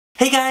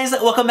Hey guys,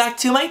 welcome back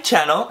to my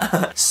channel.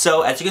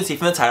 So as you can see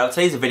from the title of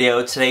today's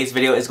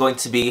video is going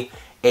to be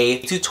a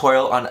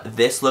tutorial on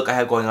this look I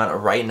have going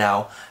on right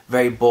now.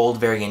 Very bold,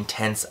 very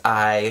intense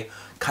eye,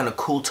 kind of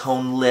cool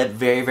tone lip,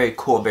 very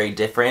cool, very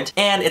different.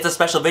 And it's a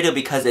special video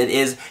because it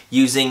is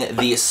using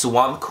the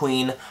Swamp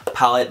Queen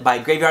palette by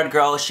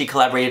Grav3yardgirl. She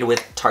collaborated with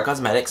Tarte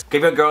Cosmetics.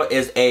 Grav3yardgirl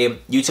is a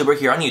YouTuber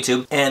here on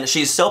YouTube, and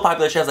she's so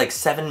popular. She has like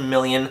 7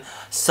 million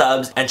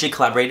subs, and she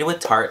collaborated with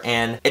Tarte,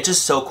 and it's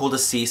just so cool to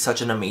see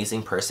such an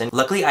amazing person.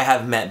 Luckily, I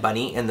have met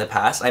Bunny in the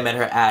past. I met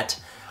her at,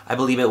 I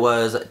believe it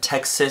was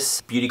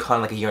Texas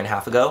BeautyCon like a year and a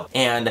half ago,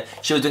 and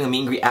she was doing a meet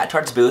and greet at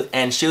Tarte's booth,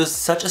 and she was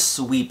such a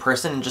sweet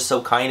person and just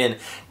so kind and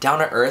down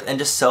to earth and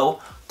just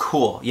so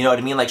cool, you know what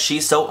I mean? Like,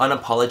 she's so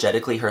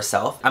unapologetically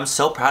herself. I'm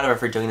so proud of her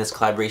for doing this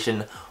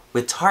collaboration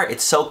with Tarte.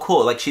 It's so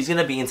cool. Like, she's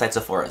gonna be inside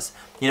Sephora's.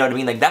 You know what I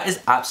mean? Like, that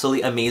is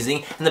absolutely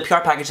amazing. And the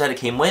PR package that it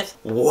came with,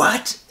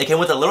 what? It came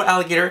with a little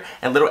alligator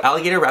and little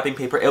alligator wrapping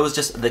paper. It was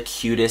just the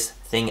cutest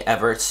thing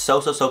ever. It's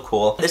so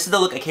cool. This is the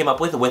look I came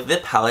up with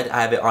the palette.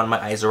 I have it on my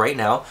eyes right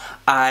now.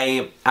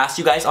 I asked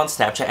you guys on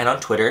Snapchat and on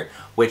Twitter,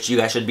 which you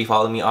guys should be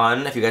following me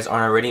on if you guys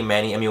aren't already.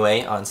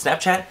 MannyMua on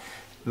Snapchat,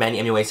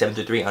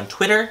 MannyMua723 on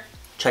Twitter.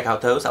 Check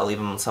out those, I'll leave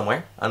them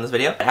somewhere on this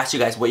video. I asked you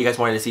guys what you guys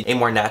wanted to see, a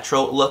more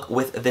natural look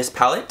with this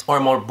palette or a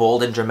more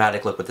bold and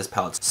dramatic look with this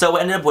palette. So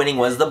what ended up winning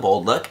was the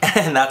bold look,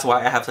 and that's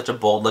why I have such a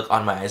bold look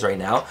on my eyes right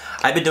now.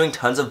 I've been doing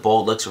tons of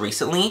bold looks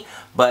recently,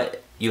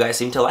 but you guys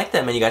seem to like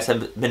them and you guys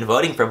have been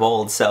voting for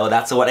bold, so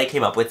that's what I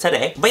came up with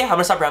today. But yeah, I'm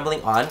gonna stop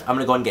rambling on. I'm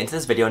gonna go and get into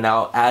this video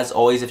now. As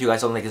always, if you guys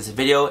don't like this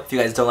video, if you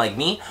guys don't like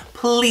me,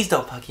 please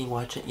don't fucking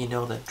watch it. You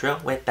know the drill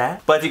with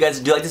that. But if you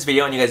guys do like this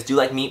video and you guys do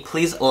like me,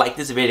 please like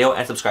this video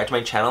and subscribe to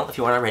my channel if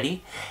you aren't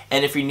already.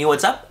 And if you're new,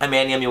 what's up? I'm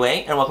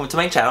MannyMua and welcome to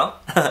my channel.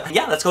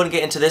 Yeah, let's go and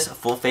get into this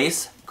full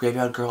face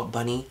Grav3yardgirl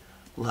bunny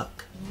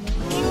look.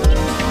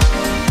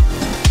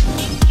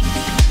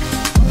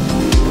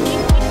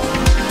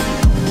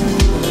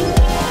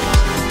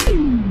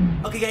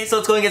 Okay guys, so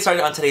let's go and get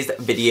started on today's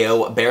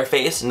video. Bare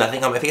face,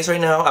 nothing on my face right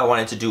now. I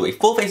wanted to do a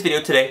full face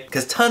video today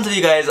because tons of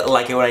you guys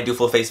like it when I do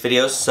full face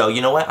videos, so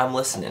you know what? I'm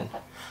listening.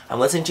 I'm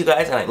listening to you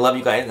guys and I love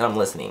you guys and I'm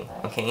listening,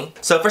 okay?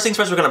 So first things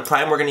first, we're gonna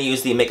prime. We're gonna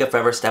use the Makeup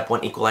Forever Step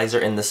 1 Equalizer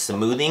in the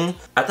smoothing.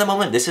 At the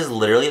moment, this is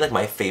literally like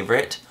my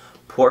favorite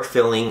pore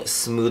filling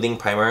smoothing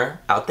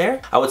primer out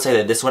there. I would say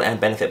that this one and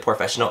Benefit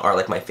Professional are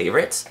like my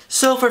favorites.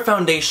 So for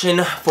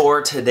foundation,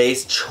 for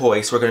today's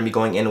choice, we're gonna be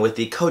going in with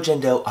the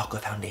Kojendo Aqua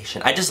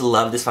Foundation. I just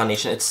love this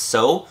foundation. It's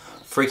so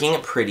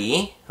freaking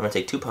pretty. I'm gonna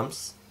take 2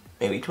 pumps,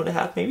 maybe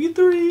 2.5, maybe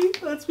 3.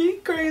 Let's be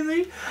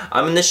crazy.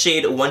 I'm in the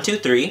shade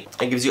 123.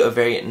 It gives you a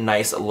very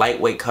nice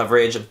lightweight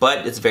coverage,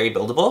 but it's very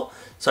buildable.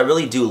 So I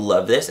really do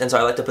love this, and so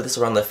I like to put this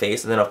around the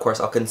face, and then of course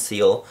I'll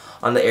conceal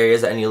on the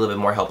areas that I need a little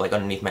bit more help, like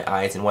underneath my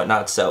eyes and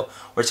whatnot. So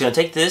we're just gonna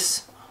take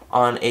this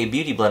on a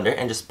beauty blender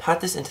and just pat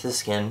this into the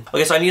skin.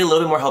 Okay, so I need a little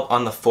bit more help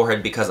on the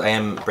forehead because I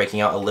am breaking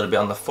out a little bit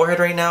on the forehead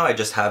right now. I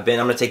just have been.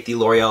 I'm gonna take the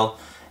L'Oreal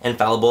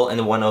Infallible in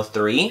the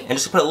 103 and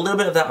just put a little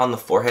bit of that on the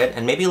forehead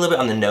and maybe a little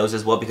bit on the nose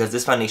as well, because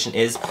this foundation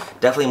is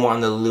definitely more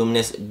on the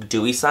luminous,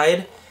 dewy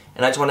side.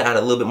 And I just want to add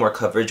a little bit more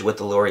coverage with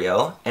the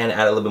L'Oreal and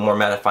add a little bit more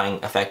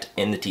mattifying effect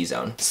in the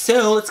T-zone.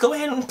 So let's go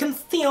ahead and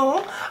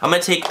conceal. I'm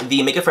going to take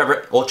the Makeup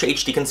Forever Ultra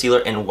HD Concealer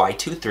in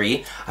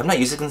Y23. I've not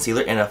used a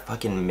concealer in a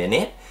fucking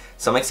minute,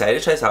 so I'm excited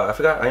to try this out. I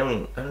forgot, I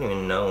don't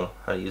even know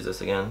how to use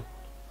this again.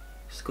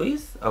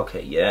 Squeeze?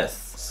 Okay,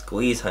 yes.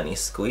 Squeeze, honey,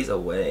 squeeze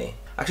away.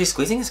 Actually,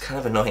 squeezing is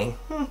kind of annoying.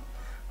 I'm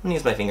gonna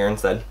use my finger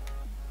instead.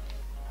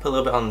 Put a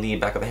little bit on the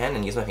back of the hand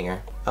and use my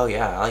finger. Oh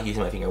yeah, I like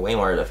using my finger way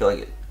more. I feel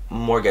like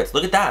more gets.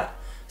 Look at that.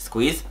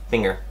 Squeeze,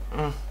 finger.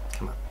 Come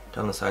on.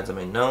 Down the sides of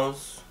my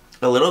nose.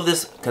 A little of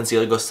this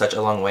concealer goes such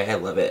a long way. I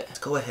love it. Let's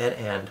go ahead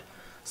and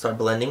start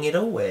blending it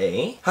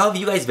away. How have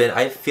you guys been?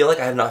 I feel like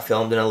I have not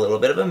filmed in a little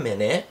bit of a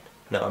minute.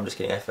 No, I'm just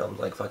kidding. I filmed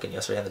like fucking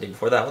yesterday and the day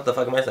before that. What the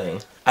fuck am I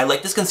saying? I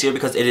like this concealer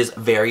because it is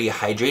very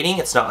hydrating.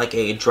 It's not like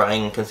a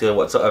drying concealer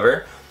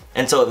whatsoever.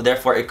 And so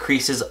therefore it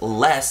creases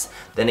less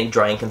than a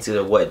drying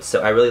concealer would.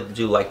 So I really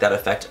do like that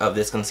effect of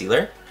this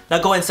concealer. Now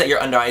go ahead and set your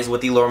under eyes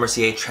with the Laura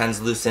Mercier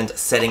Translucent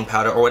Setting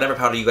Powder, or whatever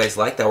powder you guys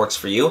like that works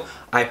for you.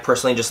 I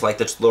personally just like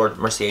the Laura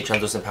Mercier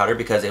Translucent Powder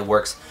because it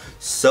works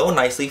so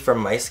nicely for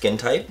my skin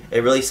type.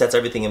 It really sets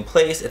everything in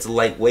place. It's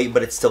lightweight,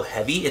 but it's still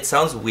heavy. It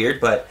sounds weird,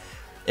 but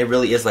it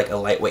really is like a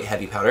lightweight,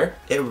 heavy powder.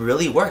 It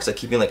really works at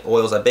keeping like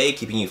oils at bay,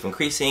 keeping you from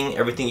creasing,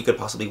 everything you could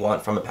possibly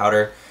want from a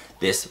powder.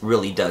 This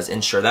really does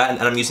ensure that,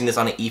 and I'm using this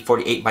on an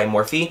E48 by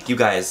Morphe. You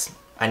guys,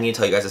 I need to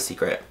tell you guys a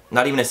secret.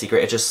 Not even a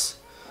secret, it's just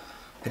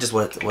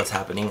what's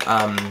happening.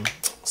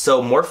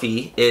 So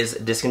Morphe is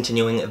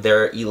discontinuing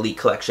their Elite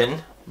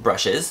Collection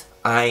brushes.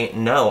 I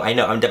know,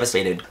 I'm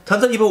devastated.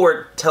 Tons of people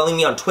were telling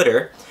me on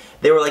Twitter,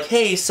 they were like,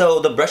 hey, so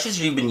the brushes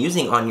you've been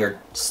using on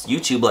your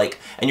YouTube, like,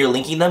 and you're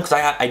linking them, because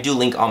I do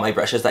link all my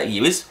brushes that I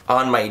use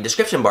on my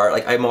description bar.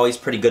 Like, I'm always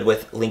pretty good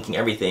with linking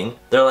everything.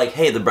 They're like,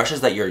 hey, the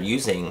brushes that you're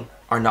using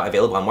are not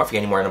available on Morphe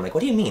anymore. And I'm like,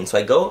 what do you mean? So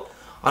I go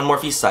on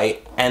Morphe's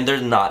site and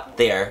they're not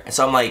there. And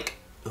so I'm like,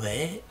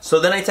 what? So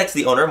then I text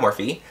the owner of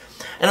Morphe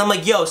And I'm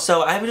like, yo,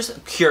 so I'm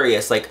just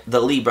curious, like the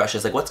Elite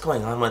brushes, like what's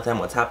going on with them,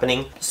 what's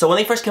happening? So when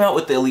they first came out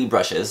with the Elite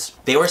brushes,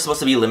 they were supposed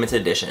to be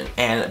limited edition.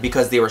 And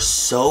because they were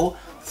so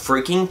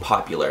freaking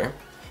popular,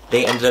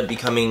 they ended up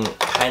becoming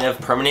kind of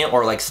permanent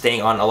or like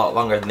staying on a lot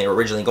longer than they were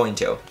originally going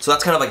to. So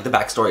that's kind of like the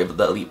backstory of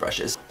the Elite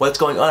brushes. What's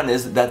going on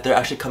is that they're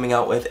actually coming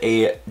out with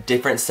a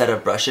different set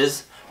of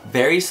brushes,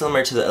 very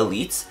similar to the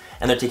Elites,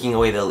 and they're taking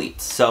away the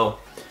Elites. So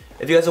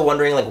if you guys are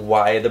wondering like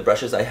why the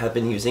brushes I have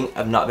been using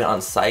have not been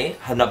on site,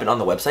 have not been on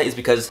the website, is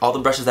because all the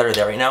brushes that are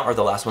there right now are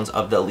the last ones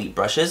of the Elite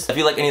brushes. If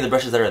you like any of the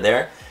brushes that are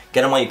there,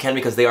 get them while you can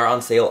because they are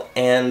on sale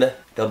and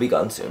they'll be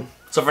gone soon.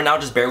 So for now,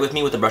 just bear with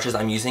me with the brushes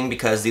I'm using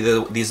because these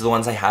are the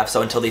ones I have.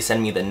 So until they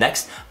send me the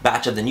next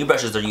batch of the new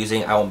brushes they're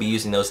using, I won't be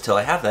using those till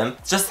I have them.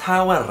 It's just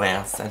how it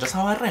runs, just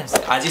how it runs.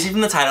 As you see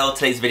from the title,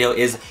 today's video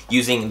is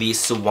using the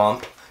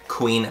Swamp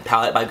Queen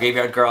palette by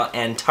Grav3yardgirl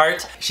and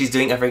Tarte. She's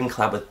doing a freaking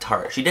collab with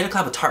Tarte. She did a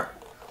collab with Tarte.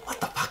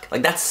 What the fuck?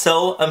 Like that's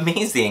so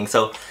amazing.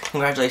 So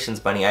congratulations,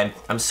 Bunny.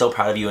 I'm so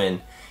proud of you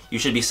and you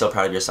should be so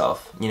proud of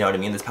yourself. You know what I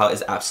mean? This palette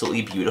is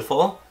absolutely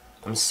beautiful.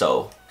 I'm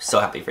so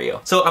happy for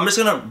you. So I'm just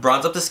gonna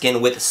bronze up the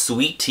skin with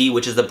Sweet Tea,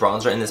 which is the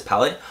bronzer in this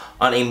palette,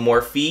 on a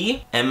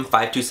Morphe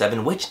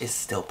M527, which is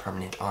still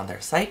permanent on their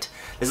site.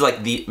 This is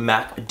like the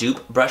MAC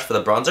dupe brush for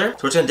the bronzer. So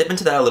we're just gonna dip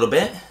into that a little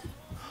bit.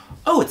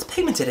 Oh, it's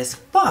pigmented as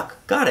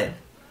fuck. Got it.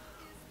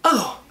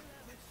 Oh.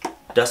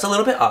 Dust a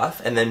little bit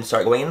off and then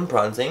start going in and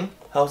bronzing.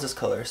 How's this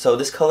color? So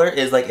this color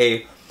is like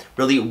a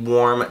really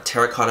warm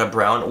terracotta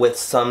brown with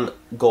some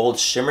gold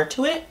shimmer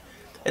to it.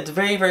 It's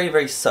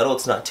very subtle,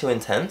 it's not too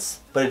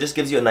intense, but it just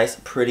gives you a nice,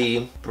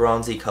 pretty,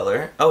 bronzy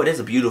color. Oh, it is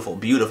a beautiful,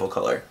 beautiful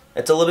color.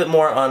 It's a little bit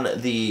more on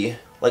the,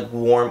 like,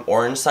 warm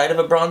orange side of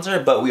a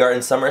bronzer, but we are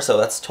in summer, so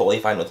that's totally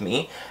fine with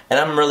me. And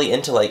I'm really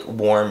into, like,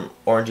 warm,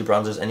 orangey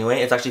bronzers anyway.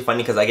 It's actually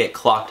funny because I get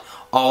clocked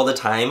all the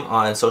time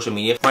on social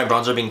media for my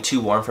bronzer being too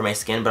warm for my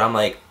skin, but I'm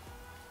like,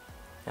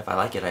 if I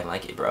like it, I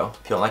like it, bro. If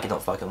you don't like it,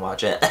 don't fucking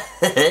watch it.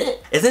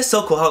 Isn't it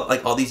so cool how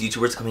like all these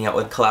YouTubers coming out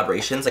with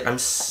collaborations? Like I'm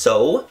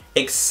so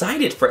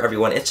excited for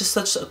everyone. It's just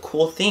such a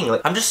cool thing.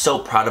 Like I'm just so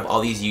proud of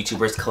all these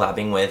YouTubers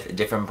collabing with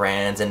different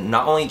brands and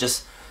not only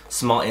just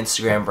small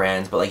Instagram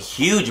brands, but like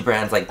huge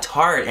brands like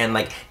Tarte and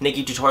like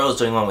Nikki Tutorials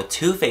doing one with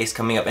Too Faced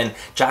coming up and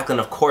Jacqueline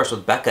of course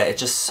with Becca. It's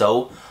just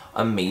so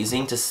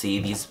amazing to see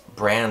these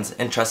brands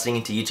entrusting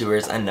into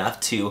YouTubers enough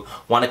to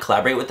want to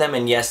collaborate with them.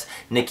 And yes,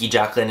 Nikki,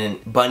 Jacqueline,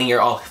 and Bunny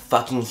are all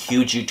fucking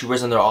huge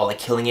YouTubers and they're all like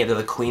killing it. They're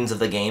the queens of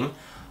the game.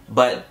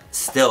 But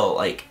still,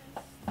 like,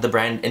 the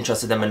brand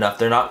entrusted them enough.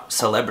 They're not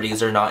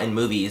celebrities, they're not in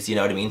movies, you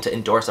know what I mean, to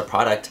endorse a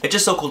product. It's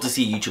just so cool to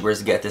see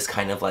YouTubers get this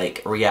kind of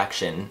like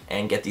reaction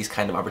and get these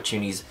kind of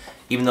opportunities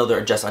even though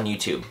they're just on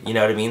YouTube, you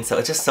know what I mean? So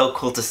it's just so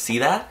cool to see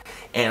that.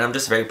 And I'm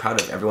just very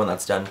proud of everyone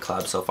that's done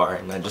collabs so far.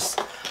 And I just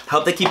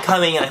hope they keep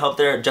coming and I hope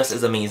they're just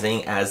as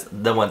amazing as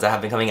the ones that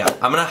have been coming out.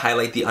 I'm gonna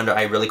highlight the under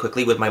eye really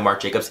quickly with my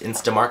Marc Jacobs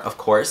Instamark, of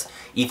course,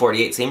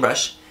 E48, same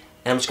brush.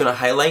 And I'm just gonna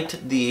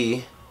highlight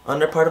the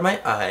under part of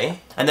my eye.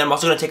 And then I'm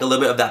also gonna take a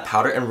little bit of that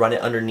powder and run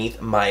it underneath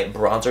my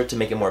bronzer to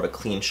make it more of a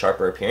clean,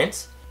 sharper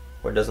appearance,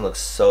 where it doesn't look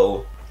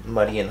so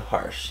muddy and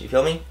harsh, you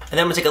feel me? And then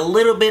I'm gonna take a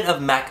little bit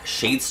of MAC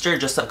Shade Stir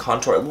just to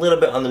contour a little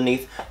bit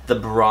underneath the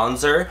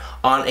bronzer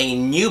on a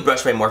new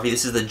brush by Morphe.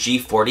 This is the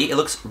G40. It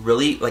looks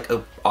really like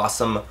an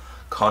awesome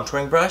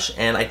contouring brush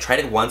and I tried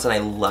it once and I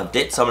loved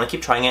it, so I'm gonna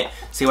keep trying it,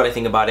 see what I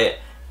think about it.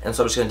 And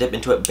so I'm just gonna dip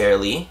into it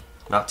barely,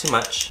 not too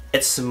much.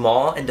 It's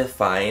small and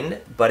defined,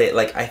 but it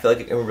like I feel like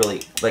it can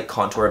really like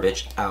contour a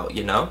bitch out,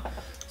 you know?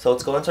 So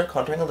let's go and start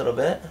contouring a little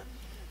bit.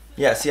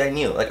 Yeah, see, I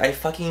knew. Like, I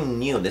fucking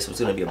knew this was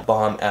gonna be a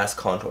bomb-ass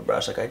contour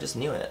brush. Like, I just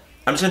knew it.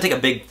 I'm just gonna take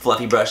a big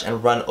fluffy brush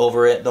and run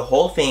over it, the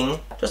whole thing,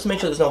 just to make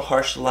sure there's no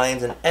harsh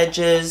lines and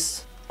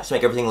edges. Just to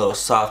make everything a little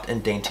soft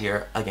and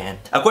daintier again.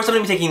 Of course, I'm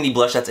gonna be taking the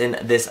blush that's in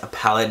this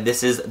palette.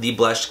 This is the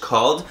blush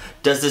called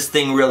Does This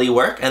Thing Really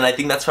Work? And I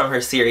think that's from her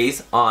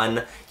series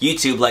on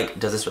YouTube, like,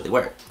 Does This Really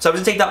Work? So I'm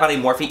gonna take that on a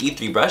Morphe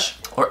E3 brush,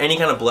 or any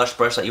kind of blush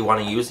brush that you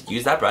wanna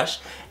use that brush.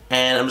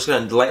 And I'm just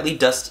gonna lightly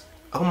dust,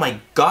 oh my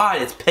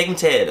god, it's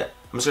pigmented!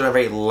 I'm just gonna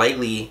very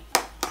lightly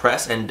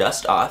press and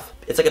dust off.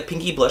 It's like a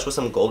pinky blush with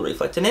some gold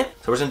reflect in it.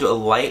 So we're just gonna do a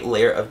light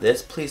layer of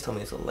this. Please tell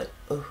me it's a light,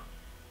 oh.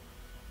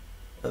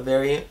 A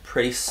very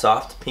pretty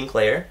soft pink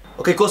layer.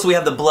 Okay, cool, so we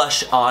have the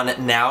blush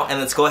on now, and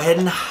let's go ahead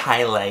and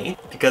highlight,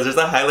 because there's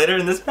a highlighter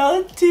in this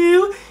palette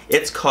too.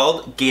 It's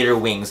called Gator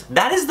Wings.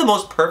 That is the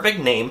most perfect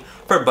name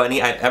for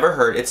Bunny I've ever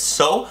heard. It's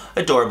so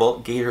adorable,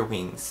 Gator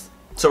Wings.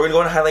 So we're gonna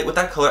go and highlight with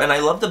that color, and I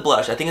love the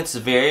blush. I think it's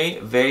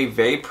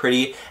very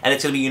pretty, and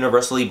it's gonna be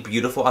universally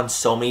beautiful on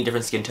so many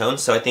different skin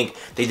tones, so I think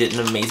they did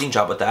an amazing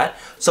job with that.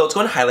 So let's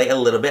go and highlight a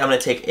little bit. I'm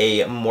gonna take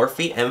a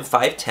Morphe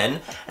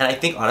M510, and I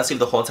think honestly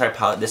the whole entire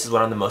palette, this is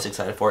what I'm the most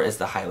excited for, is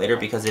the highlighter,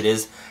 because it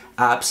is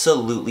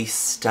absolutely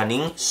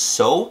stunning.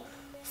 So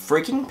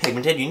freaking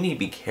pigmented. You need to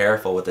be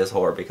careful with this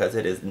whore, because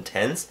it is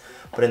intense,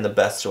 but in the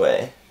best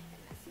way.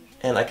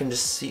 And I can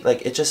just see,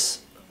 like, it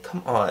just,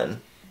 come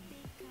on.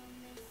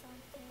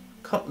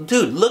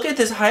 Dude, look at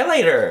this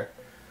highlighter.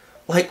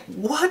 Like,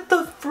 what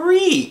the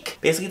freak?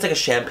 Basically, it's like a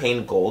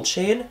champagne gold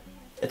shade.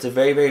 It's a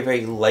very, very,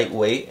 very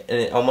lightweight, and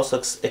it almost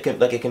looks, it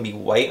can be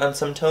white on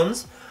some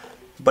tones,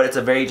 but it's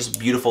a very just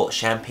beautiful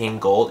champagne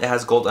gold. It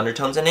has gold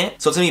undertones in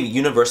it, so it's gonna be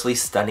universally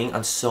stunning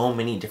on so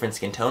many different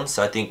skin tones.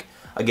 So I think,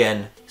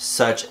 again,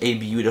 such a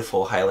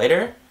beautiful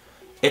highlighter.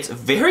 It's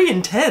very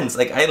intense,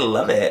 like I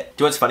love it.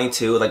 Do you know what's funny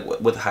too, like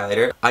with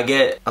highlighter? I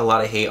get a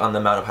lot of hate on the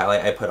amount of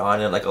highlight I put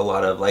on, and like a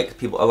lot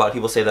of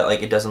people say that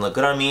like it doesn't look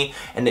good on me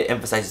and it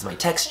emphasizes my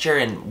texture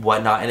and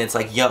whatnot, and it's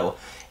like, yo,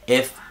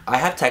 if I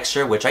have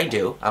texture, which I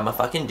do, I'm a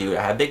fucking dude,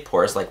 I have big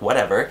pores, like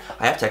whatever,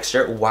 I have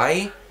texture,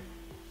 why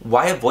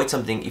avoid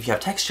something if you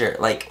have texture?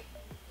 Like,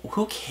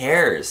 who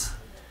cares?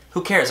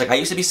 Who cares? Like, I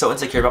used to be so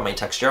insecure about my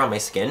texture on my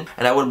skin,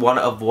 and I would want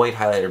to avoid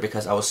highlighter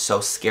because I was so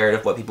scared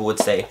of what people would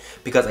say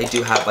because I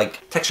do have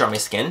like texture on my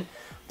skin.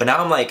 But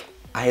now I'm like,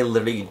 I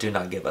literally do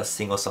not give a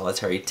single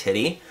solitary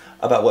titty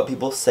about what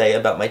people say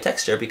about my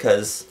texture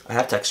because I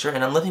have texture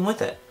and I'm living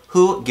with it.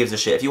 Who gives a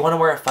shit? If you want to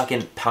wear a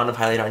fucking pound of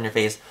highlighter on your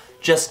face,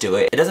 just do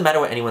it. It doesn't matter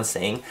what anyone's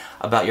saying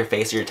about your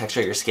face or your texture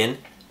or your skin.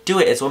 Do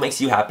it. It's what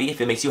makes you happy. If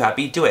it makes you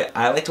happy, do it.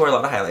 I like to wear a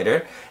lot of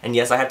highlighter, and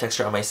yes, I have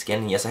texture on my skin,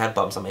 and yes, I have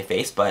bumps on my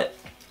face, but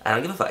I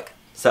don't give a fuck.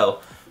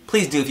 So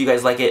please do, if you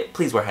guys like it,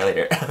 please wear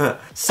highlighter.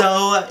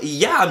 So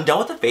yeah, I'm done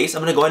with the face.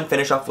 I'm gonna go ahead and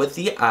finish off with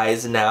the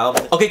eyes now.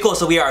 Okay, cool,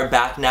 so we are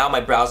back now.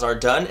 My brows are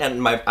done and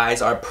my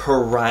eyes are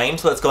primed.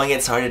 So let's go and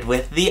get started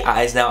with the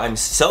eyes now. I'm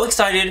so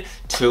excited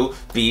to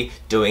be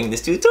doing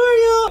this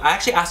tutorial. I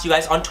actually asked you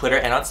guys on Twitter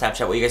and on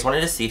Snapchat what you guys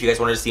wanted to see. If you guys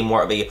wanted to see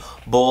more of a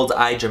bold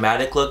eye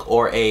dramatic look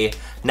or a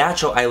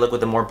natural eye look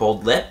with a more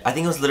bold lip. I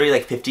think it was literally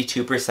like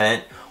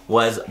 52%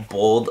 was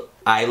bold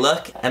eye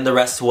look and the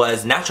rest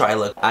was natural eye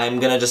look. I'm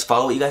gonna just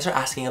follow what you guys are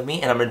asking of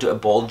me, and I'm gonna do a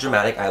bold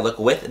dramatic eye look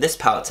with this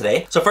palette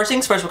today. So first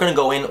things first, we're gonna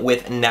go in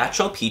with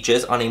Natural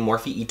Peaches on a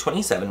Morphe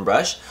E27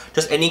 brush.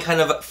 Just any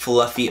kind of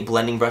fluffy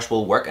blending brush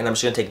will work, and I'm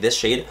just gonna take this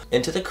shade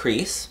into the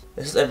crease.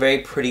 This is a very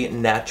pretty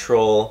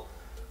natural,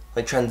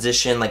 like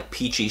transition, like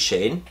peachy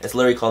shade. It's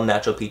literally called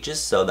Natural Peaches,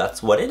 so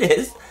that's what it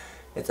is.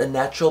 It's a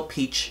natural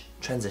peach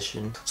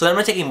transition. So then I'm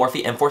gonna take a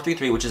Morphe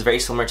M433, which is very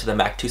similar to the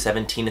MAC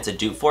 217. It's a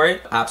dupe for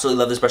it. I absolutely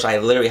love this brush. I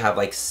literally have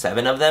like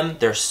 7 of them.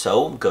 They're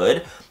so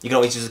good. You can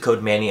always use the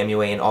code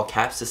MannyMua in all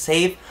caps to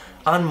save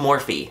on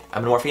Morphe.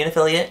 I'm a Morphe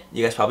affiliate.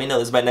 You guys probably know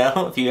this by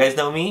now. If you guys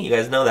know me, you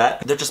guys know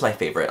that. They're just my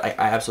favorite. I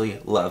absolutely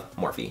love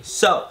Morphe.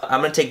 So I'm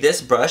gonna take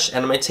this brush and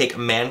I'm gonna take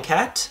Man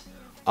Cat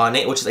on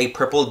it, which is a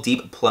purple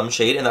deep plum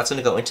shade, and that's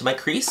gonna go into my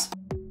crease.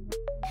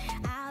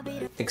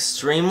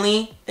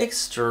 Extremely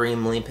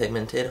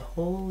pigmented,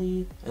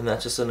 holy. And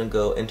that's just gonna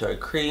go into our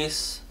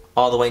crease,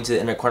 all the way into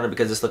the inner corner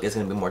because this look is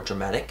gonna be more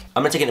dramatic.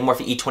 I'm gonna take it in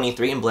Morphe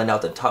E23 and blend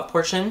out the top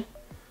portion,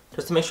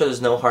 just to make sure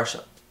there's no harsh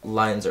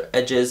lines or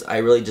edges. I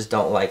really just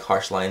don't like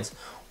harsh lines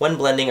when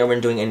blending or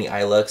when doing any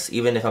eye looks.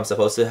 Even if I'm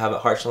supposed to have a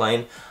harsh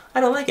line, I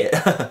don't like it.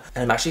 And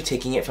I'm actually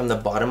taking it from the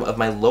bottom of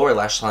my lower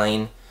lash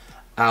line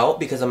out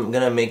because I'm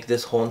gonna make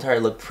this whole entire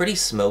look pretty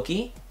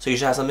smoky. So you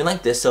should have something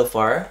like this so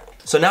far.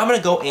 So now I'm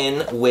gonna go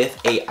in with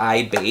a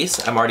eye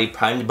base. I'm already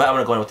primed, but I'm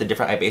gonna go in with a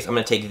different eye base. I'm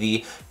gonna take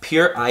the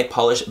Pure Eye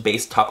Polish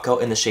Base Top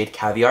Coat in the shade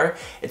Caviar.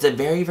 It's a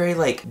very, very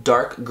like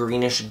dark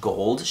greenish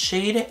gold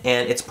shade,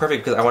 and it's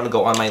perfect because I wanna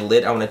go on my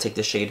lid. I wanna take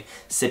the shade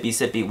Sippy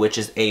Sippy, which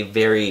is a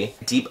very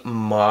deep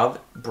mauve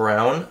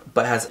brown,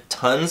 but has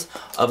tons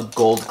of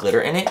gold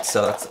glitter in it.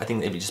 So that's, I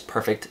think it'd be just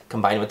perfect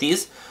combined with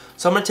these.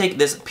 So I'm gonna take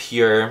this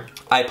Pure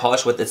Eye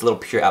Polish with its little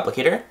Pure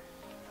applicator.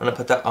 I'm gonna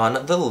put that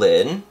on the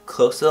lid,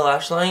 close to the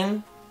lash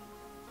line,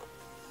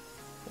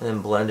 and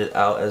then blend it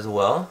out as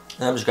well.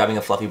 And I'm just grabbing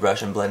a fluffy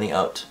brush and blending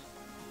out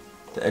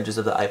the edges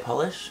of the eye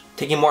polish.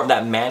 Taking more of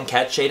that Man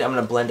Cat shade, I'm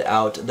gonna blend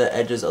out the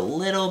edges a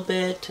little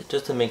bit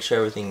just to make sure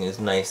everything is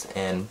nice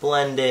and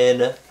blended.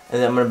 And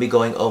then I'm gonna be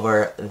going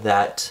over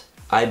that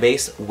eye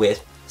base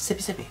with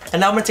Sippy Sippy.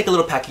 And now I'm gonna take a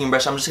little packing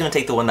brush. I'm just gonna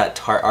take the one that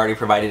Tarte already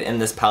provided in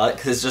this palette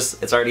because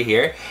it's already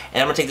here.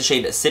 And I'm gonna take the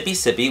shade Sippy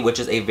Sippy, which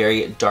is a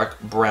very dark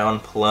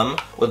brown plum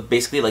with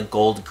basically like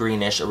gold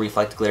greenish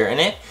reflect glitter in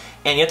it.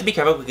 And you have to be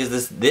careful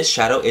because this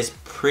shadow is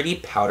pretty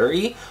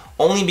powdery,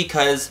 only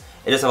because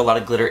it does have a lot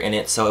of glitter in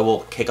it, so it will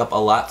kick up a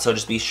lot. So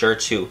just be sure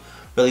to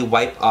really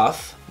wipe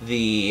off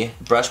the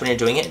brush when you're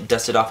doing it,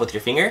 dust it off with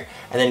your finger,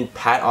 and then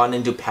pat on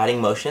and do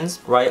patting motions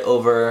right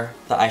over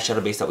the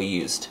eyeshadow base that we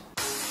used.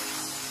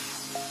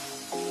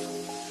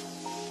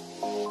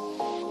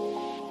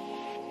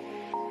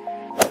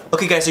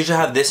 Okay guys, so you should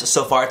have this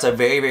so far. It's a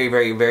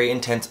very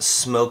intense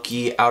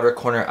smoky outer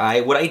corner eye.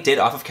 What I did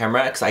off of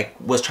camera, because I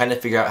was trying to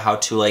figure out how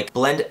to like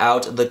blend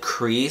out the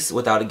crease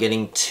without it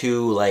getting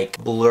too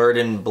like blurred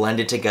and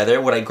blended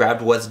together, what I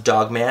grabbed was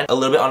Dogman, a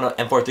little bit on an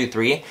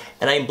M433,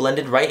 and I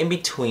blended right in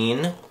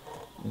between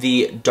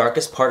the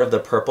darkest part of the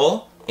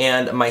purple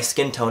and my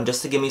skin tone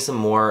just to give me some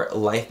more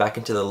life back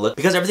into the look.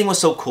 Because everything was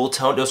so cool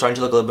toned, it was starting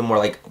to look a little bit more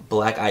like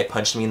black eye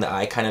punched me in the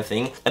eye kind of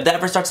thing. If that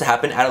ever starts to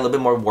happen, add a little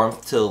bit more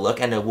warmth to the look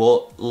and it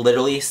will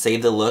literally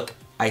save the look.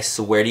 I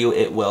swear to you,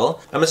 it will.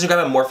 I'm just gonna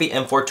grab a Morphe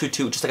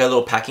M422, just like a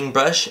little packing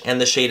brush,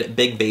 and the shade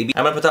Big Baby.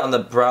 I'm gonna put that on the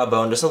brow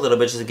bone just a little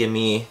bit just to give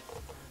me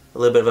a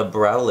little bit of a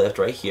brow lift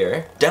right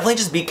here. Definitely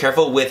just be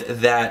careful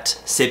with that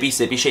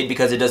Sippy shade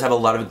because it does have a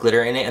lot of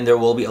glitter in it and there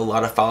will be a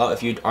lot of fallout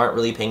if you aren't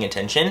really paying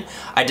attention.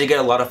 I did get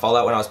a lot of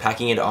fallout when I was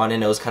packing it on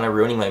and it was kind of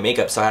ruining my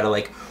makeup, so I had to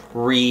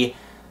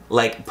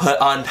like put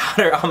on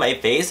powder on my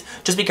face.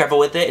 Just be careful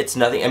with it. It's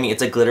nothing, I mean,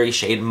 it's a glittery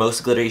shade.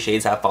 Most glittery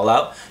shades have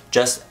fallout.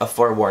 Just a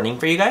forewarning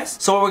for you guys.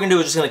 So what we're gonna do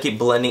is just gonna keep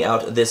blending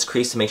out this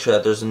crease to make sure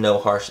that there's no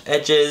harsh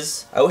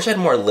edges. I wish I had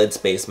more lid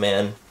space,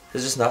 man.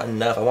 There's just not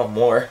enough. I want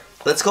more.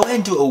 Let's go ahead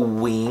and do a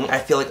wing. I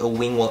feel like a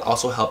wing will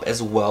also help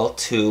as well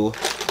to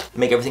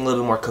make everything a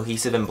little bit more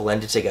cohesive and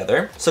blended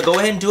together. So go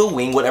ahead and do a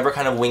wing, whatever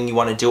kind of wing you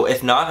want to do.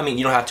 If not, I mean,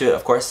 you don't have to,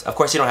 of course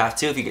you don't have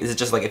to. It's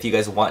just like if you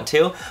guys want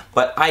to,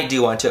 but I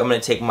do want to. I'm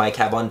going to take my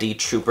Kat Von D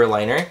Trooper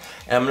liner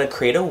and I'm going to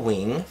create a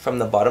wing from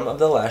the bottom of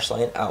the lash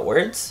line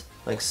outwards,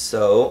 like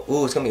so.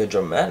 Ooh, it's going to be a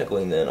dramatic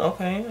wing then.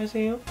 Okay, I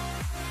see you.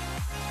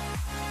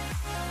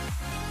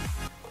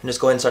 And just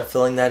go ahead and start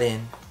filling that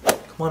in.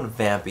 Come on,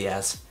 vampy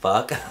ass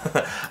fuck.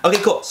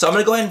 Okay, cool. So I'm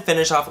gonna go ahead and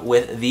finish off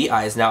with the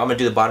eyes. Now I'm gonna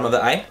do the bottom of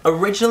the eye.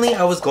 Originally,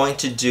 I was going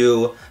to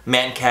do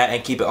Man Cat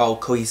and keep it all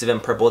cohesive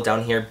and purple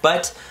down here,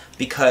 but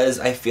because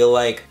I feel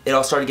like it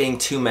all started getting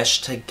too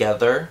meshed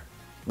together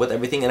with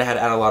everything and I had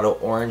to add a lot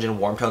of orange and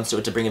warm tones to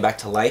it to bring it back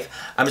to life,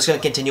 I'm just gonna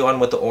continue on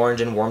with the orange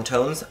and warm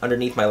tones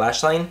underneath my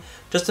lash line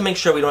just to make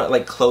sure we don't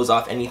like close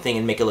off anything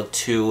and make it look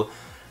too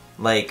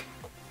like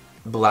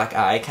black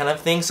eye kind of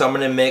thing. So I'm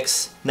gonna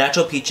mix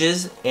Natural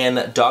Peaches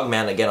and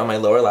Dogman again on my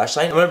lower lash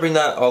line. I'm gonna bring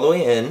that all the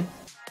way in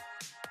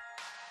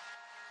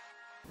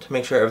to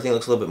make sure everything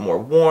looks a little bit more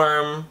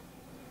warm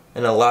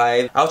and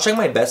alive. I was trying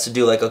my best to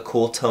do like a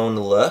cool tone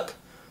look,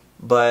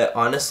 but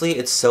honestly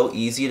it's so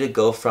easy to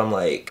go from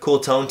like cool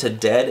tone to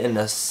dead in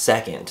a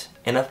second.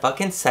 In a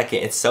fucking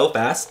second. It's so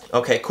fast.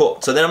 Okay, cool.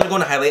 So then I'm gonna go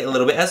and highlight a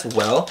little bit as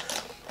well,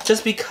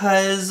 just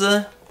because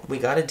we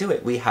gotta do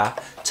it. We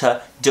have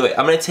to do it.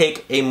 I'm gonna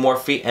take a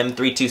Morphe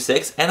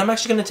M326 and I'm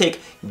actually gonna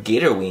take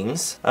Gator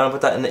Wings. I'm gonna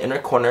put that in the inner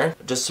corner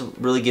just to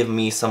really give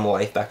me some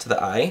life back to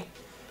the eye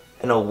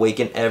and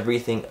awaken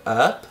everything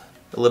up.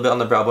 A little bit on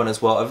the brow bone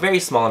as well, a very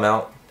small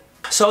amount.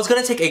 So I was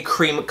gonna take a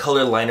cream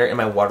color liner in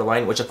my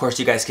waterline, which of course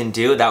you guys can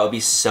do. That would be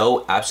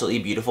so absolutely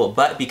beautiful,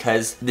 but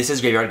because this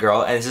is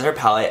Grav3yardgirl and this is her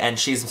palette and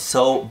she's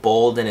so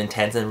bold and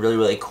intense and really,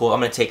 really cool, I'm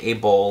gonna take a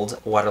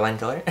bold waterline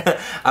color.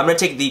 I'm gonna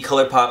take the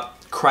ColourPop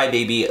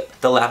Crybaby,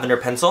 the lavender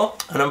pencil.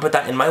 I'm gonna put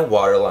that in my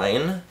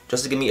waterline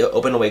just to give me an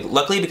open awake.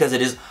 Luckily, because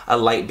it is a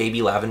light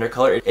baby lavender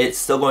color, it's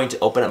still going to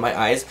open up my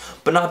eyes,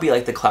 but not be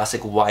like the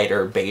classic white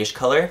or beige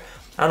color.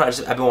 I don't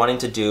know, I've been wanting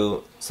to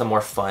do some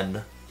more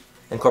fun,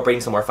 incorporating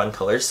some more fun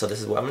colors, so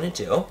this is what I'm gonna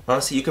do.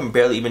 Honestly, you can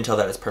barely even tell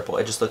that it's purple.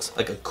 It just looks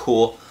like a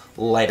cool,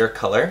 lighter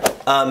color.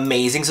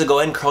 Amazing. So go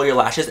ahead and curl your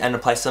lashes and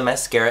apply some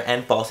mascara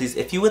and falsies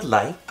if you would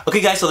like.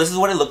 Okay guys, so this is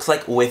what it looks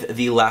like with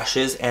the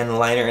lashes and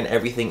liner and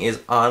everything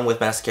is on with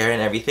mascara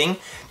and everything.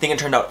 I think it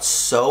turned out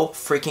so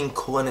freaking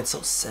cool and it's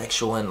so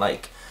sexual and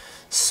like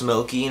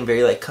smoky and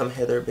very like come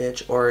hither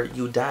bitch or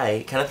you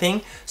die kind of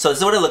thing. So this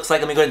is what it looks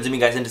like. Let me go ahead and zoom you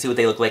guys in to see what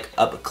they look like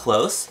up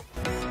close.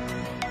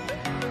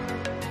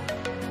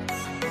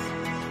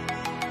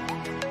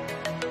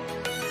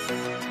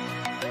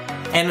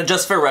 And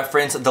just for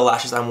reference, the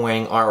lashes I'm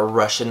wearing are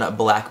Russian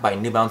Black by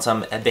New Balance.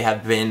 They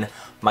have been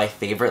my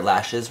favorite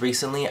lashes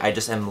recently. I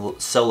just am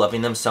so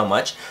loving them so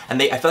much.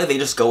 And I feel like they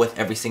just go with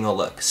every single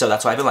look. So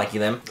that's why I've been liking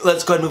them.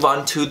 Let's go ahead and move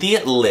on to the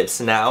lips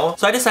now.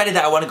 So I decided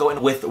that I want to go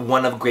in with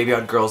one of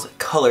Grav3yardgirl's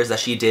colors that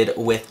she did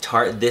with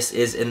Tarte. This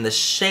is in the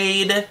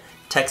shade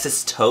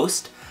Texas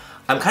Toast.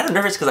 I'm kind of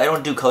nervous because I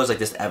don't do colors like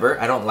this ever.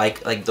 I don't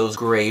like those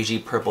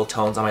grayy purple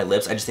tones on my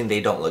lips. I just think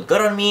they don't look good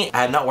on me.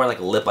 I have not worn like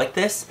a lip like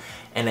this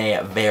in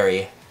a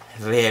very,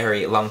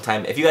 very long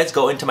time. If you guys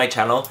go into my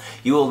channel,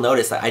 you will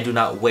notice that I do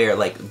not wear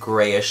like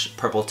grayish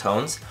purple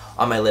tones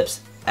on my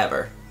lips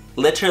ever.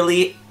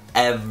 Literally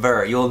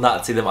ever. You will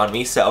not see them on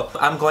me. So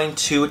I'm going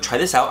to try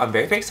this out. I'm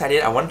very, very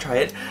excited. I want to try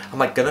it. I'm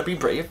like gonna be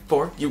brave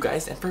for you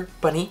guys and for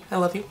Bunny. I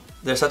love you.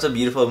 There's such a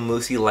beautiful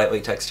moussey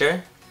lightweight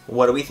texture.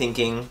 What are we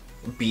thinking?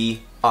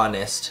 Be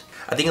honest.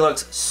 I think it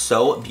looks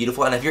so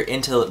beautiful, and if you're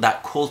into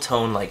that cool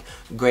tone like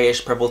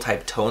grayish purple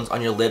type tones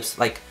on your lips,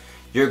 like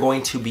you're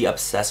going to be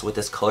obsessed with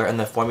this color and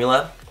the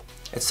formula.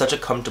 It's such a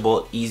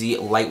comfortable, easy,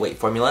 lightweight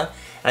formula,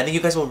 and I think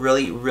you guys will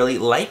really, really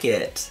like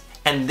it.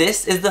 And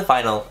this is the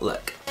final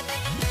look.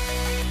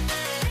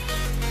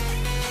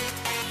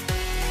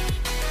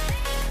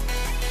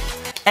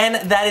 And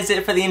that is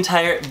it for the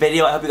entire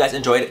video. I hope you guys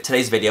enjoyed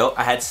today's video.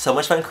 I had so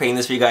much fun creating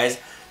this for you guys.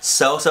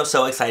 So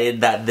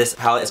excited that this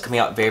palette is coming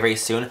out very, very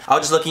soon. I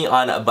was just looking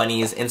on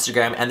Bunny's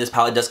Instagram and this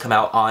palette does come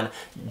out on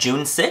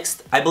June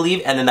 6th, I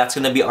believe, and then that's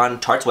going to be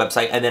on Tarte's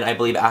website, and then I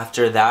believe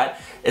after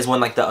that, is when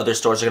like the other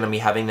stores are going to be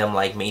having them,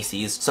 like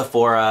Macy's,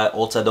 Sephora,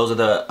 Ulta. Those are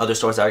the other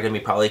stores that are going to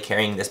be probably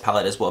carrying this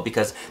palette as well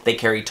because they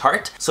carry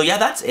Tarte. So yeah,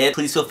 that's it.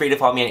 Please feel free to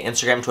follow me on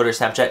Instagram, Twitter,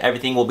 Snapchat.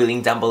 Everything will be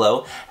linked down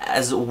below,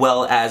 as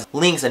well as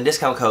links and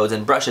discount codes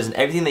and brushes and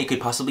everything that you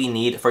could possibly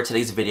need for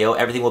today's video.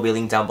 Everything will be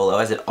linked down below,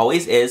 as it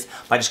always is.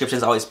 My description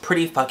is always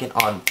pretty fucking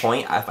on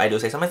point. If I do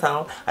say so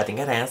myself, I think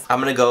it has. I'm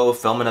gonna go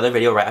film another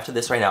video right after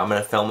this right now. I'm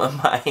gonna film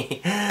my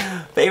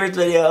favorites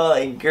video,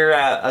 like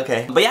Grav.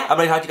 Okay. But yeah, I'm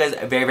gonna talk to you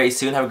guys very, very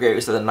soon. Have a great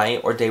rest of the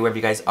night or day wherever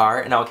you guys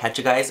are, and I will catch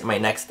you guys in my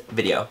next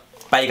video.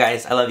 Bye, you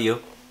guys. I love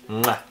you.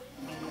 Mwah.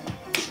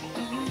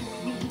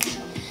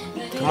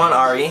 Come on,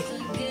 Ari.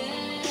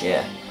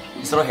 Yeah.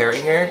 This little hair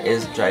right here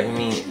is driving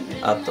me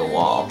up the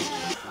wall.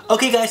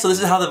 Okay, guys, so this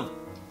is how the...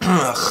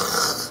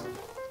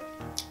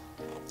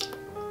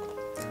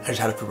 I just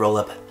had to roll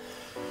up.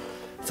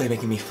 It's like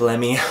making me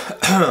phlegmy.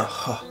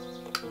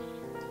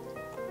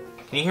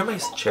 Can you hear my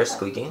chair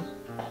squeaking?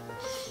 I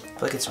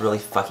feel like it's really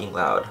fucking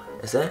loud.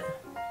 Is it?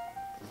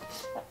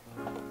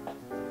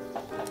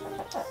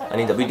 I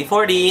need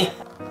WD-40.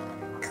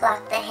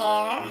 Clock the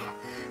hair,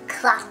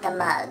 clock the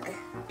mug.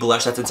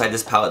 Blush that's inside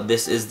this palette.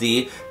 This is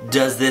the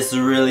Does This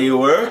Really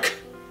Work?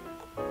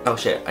 Oh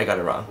shit, I got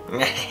it wrong.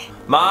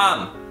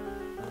 Mom!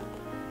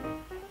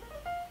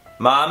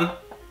 Mom?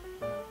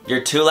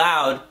 You're too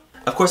loud.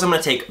 Of course I'm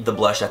gonna take the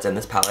blush that's in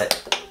this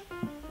palette.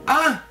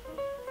 Ah!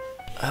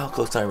 How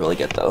close can I really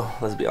get though?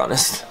 Let's be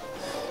honest.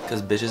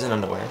 Because bitches in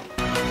underwear.